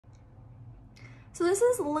So this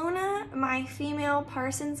is Luna, my female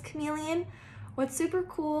Parsons chameleon. What's super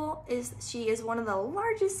cool is she is one of the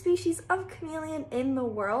largest species of chameleon in the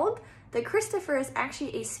world. The Cristifer is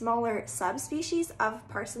actually a smaller subspecies of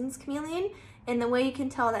Parsons chameleon, and the way you can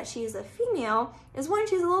tell that she is a female is one,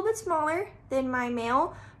 she's a little bit smaller than my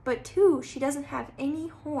male, but two, she doesn't have any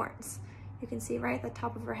horns. You can see right at the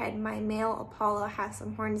top of her head, my male Apollo has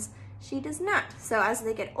some horns, she does not. So as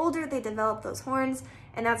they get older, they develop those horns,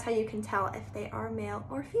 and that's how you can tell if they are male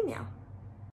or female.